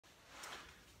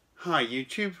Hi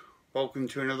YouTube, welcome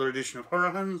to another edition of Horror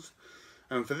Hands,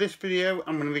 and for this video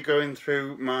I'm going to be going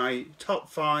through my top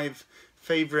 5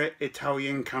 favourite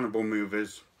Italian cannibal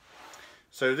movies.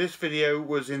 So this video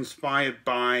was inspired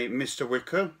by Mr.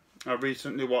 Wicker. I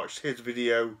recently watched his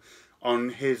video on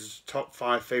his top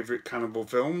 5 favourite cannibal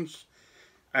films,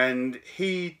 and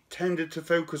he tended to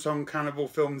focus on cannibal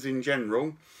films in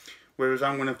general, whereas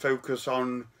I'm going to focus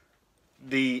on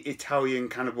the Italian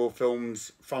cannibal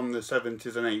films from the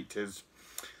 70s and 80s.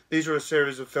 These are a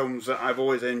series of films that I've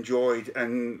always enjoyed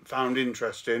and found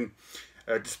interesting,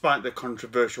 despite their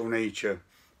controversial nature.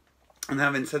 And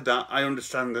having said that, I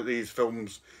understand that these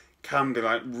films can be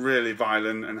like really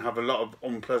violent and have a lot of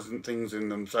unpleasant things in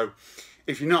them. So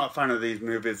if you're not a fan of these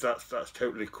movies, that's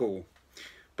totally cool.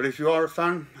 But if you are a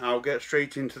fan, I'll get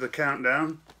straight into the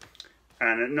countdown.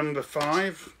 And at number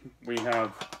 5, we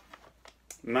have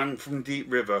Man from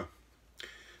Deep River.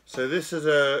 So this is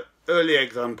an early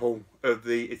example of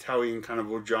the Italian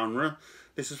cannibal genre.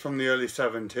 This is from the early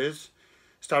 70s.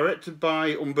 It's directed by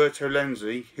Umberto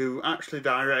Lenzi, who actually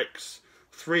directs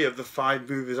 3 of the 5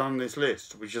 movies on this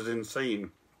list, which is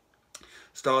insane.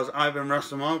 Stars Ivan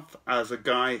Rassimov as a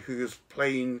guy whose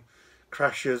plane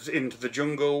crashes into the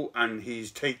jungle and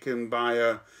he's taken by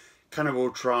a cannibal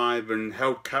tribe and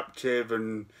held captive,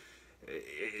 and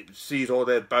it sees all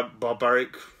their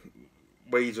barbaric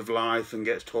ways of life and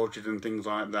gets tortured and things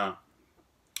like that.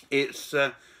 It's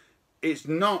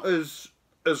not as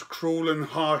cruel and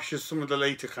harsh as some of the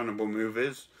later cannibal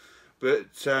movies, but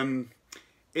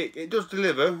it does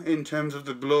deliver in terms of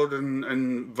the blood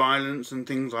and violence and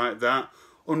things like that.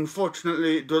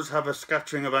 Unfortunately, it does have a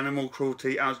scattering of animal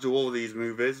cruelty, as do all these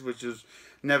movies, which is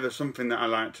never something that I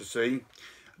like to see.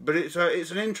 But it's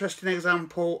an interesting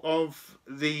example of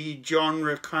the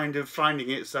genre kind of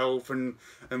finding itself and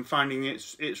finding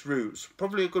its roots.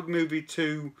 Probably a good movie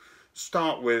to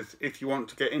start with if you want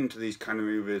to get into these kind of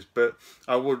movies. But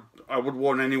I would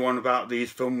warn anyone about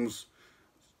these films,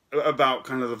 about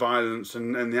kind of the violence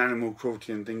and the animal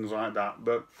cruelty and things like that.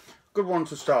 But good one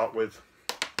to start with.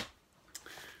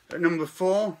 At number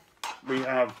 4, we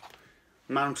have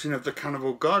Mountain of the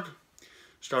Cannibal God,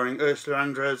 starring Ursula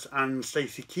Andress and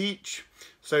Stacy Keach.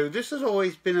 So this has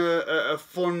always been a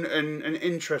fun and an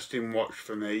interesting watch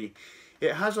for me.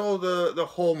 It has all the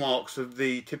hallmarks of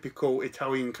the typical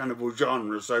Italian cannibal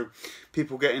genre. So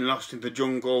people getting lost in the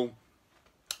jungle,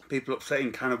 people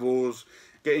upsetting cannibals,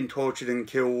 getting tortured and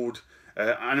killed,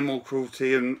 animal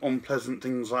cruelty and unpleasant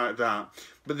things like that.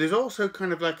 But there's also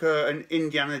kind of like an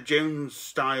Indiana Jones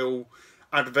style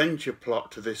adventure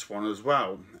plot to this one as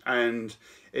well, and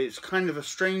it's kind of a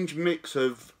strange mix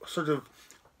of sort of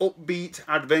upbeat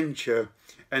adventure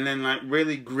and then like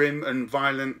really grim and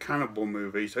violent cannibal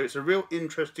movie. So it's a real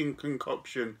interesting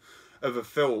concoction of a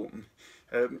film.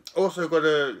 Also got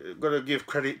to give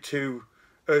credit to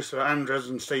Ursula Andress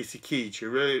and Stacy Keach, who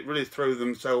really throw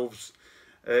themselves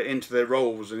into their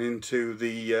roles and into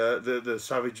the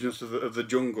savageness of the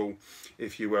jungle,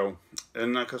 if you will.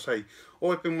 And like I say,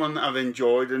 always been one that I've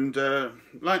enjoyed, and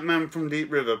like Man from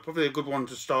Deep River, probably a good one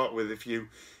to start with if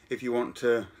you want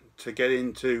to get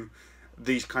into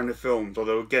these kind of films.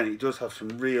 Although again, it does have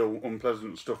some real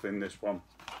unpleasant stuff in this one.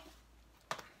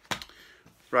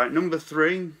 Right, number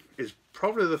 3 is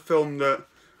probably the film that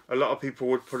a lot of people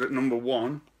would put at number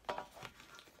 1,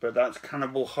 but that's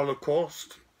Cannibal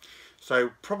Holocaust.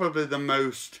 So probably the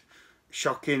most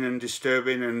shocking and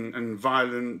disturbing and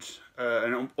violent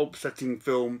and upsetting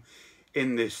film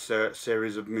in this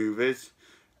series of movies,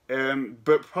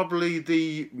 but probably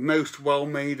the most well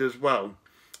made as well.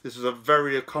 This is a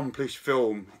very accomplished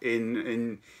film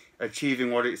in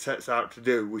achieving what it sets out to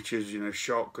do, which is, you know,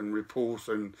 shock and repulse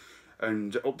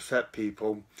and upset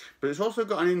people. But it's also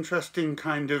got an interesting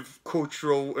kind of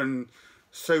cultural and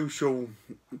social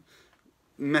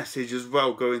message as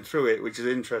well going through it, which is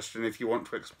interesting if you want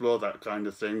to explore that kind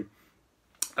of thing.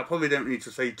 I probably don't need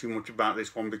to say too much about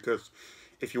this one, because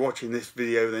if you're watching this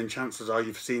video, then chances are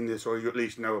you've seen this or you at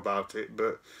least know about it.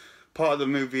 But part of the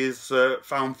movie is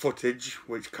found footage,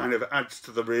 which kind of adds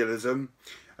to the realism,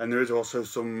 and there is also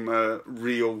some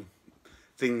real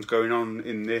things going on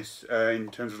in this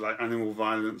in terms of like animal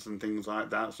violence and things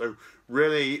like that. So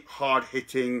really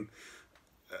hard-hitting,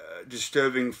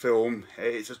 disturbing film.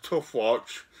 It's a tough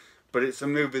watch, but it's a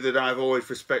movie that I've always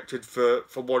respected for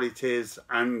what it is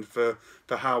and for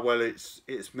how well it's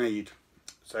made.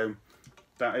 So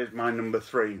that is my number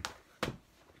 3.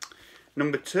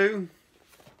 Number 2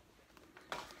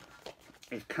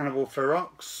 is Cannibal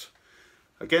Ferox.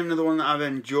 Again, another one that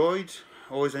I've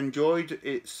always enjoyed.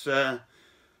 It's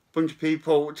bunch of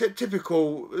people,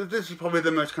 typical, this is probably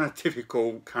the most kind of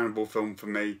typical cannibal film for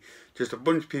me. Just a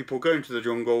bunch of people go into the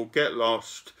jungle, get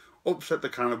lost, upset the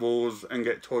cannibals and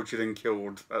get tortured and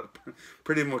killed. That's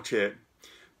pretty much it.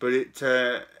 But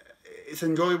it's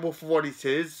enjoyable for what it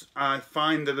is. I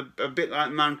find that a bit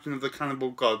like Mountain of the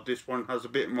Cannibal God, this one has a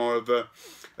bit more of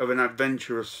an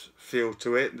adventurous feel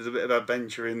to it. There's a bit of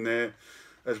adventure in there,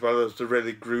 as well as the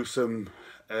really gruesome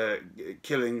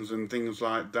killings and things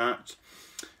like that.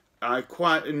 I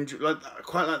quite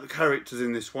like the characters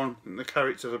in this one. The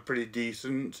characters are pretty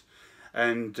decent,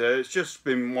 and it's just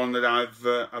been one that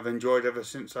I've enjoyed ever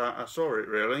since I saw it,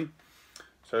 really.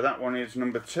 So that one is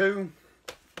number 2,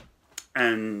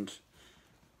 and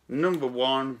number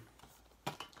 1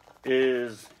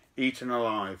 is Eaten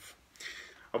Alive.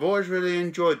 I've always really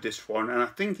enjoyed this one, and I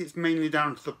think it's mainly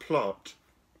down to the plot.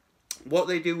 What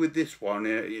they do with this one,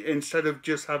 instead of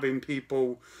just having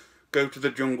people go to the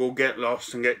jungle, get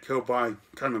lost and get killed by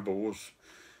cannibals,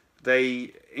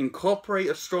 they incorporate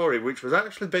a story which was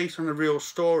actually based on a real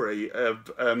story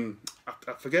of,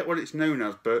 I forget what it's known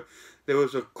as, but there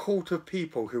was a cult of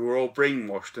people who were all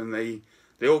brainwashed, and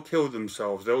they all killed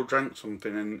themselves. They all drank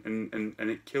something and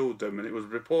it killed them, and it was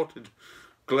reported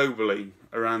globally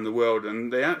around the world.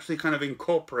 And they actually kind of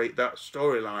incorporate that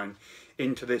storyline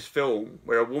into this film,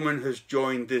 where a woman has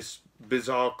joined this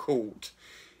bizarre cult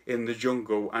in the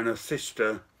jungle, and her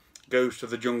sister goes to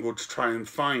the jungle to try and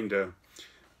find her.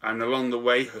 And along the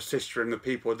way, her sister and the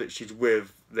people that she's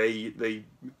with, they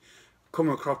come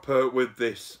across her with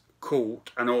this cult,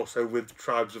 and also with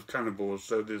tribes of cannibals.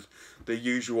 So there's the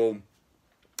usual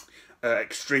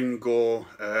extreme gore,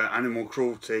 animal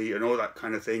cruelty and all that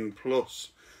kind of thing, plus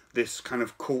this kind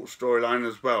of cult storyline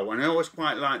as well. And I always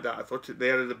quite like that. I thought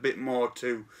they added a bit more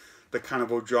to the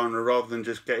cannibal genre, rather than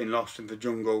just getting lost in the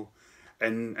jungle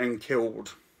and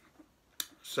killed.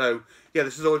 So yeah,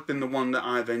 this has always been the one that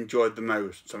I've enjoyed the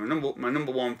most. So my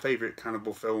number 1 favourite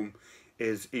cannibal film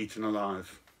is Eaten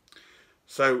Alive.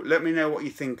 So let me know what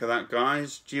you think of that,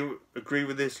 guys. Do you agree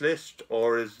with this list,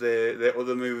 or is there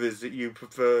other movies that you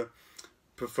prefer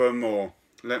more?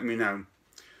 Let me know.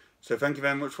 So thank you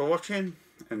very much for watching,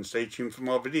 and stay tuned for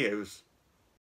more videos.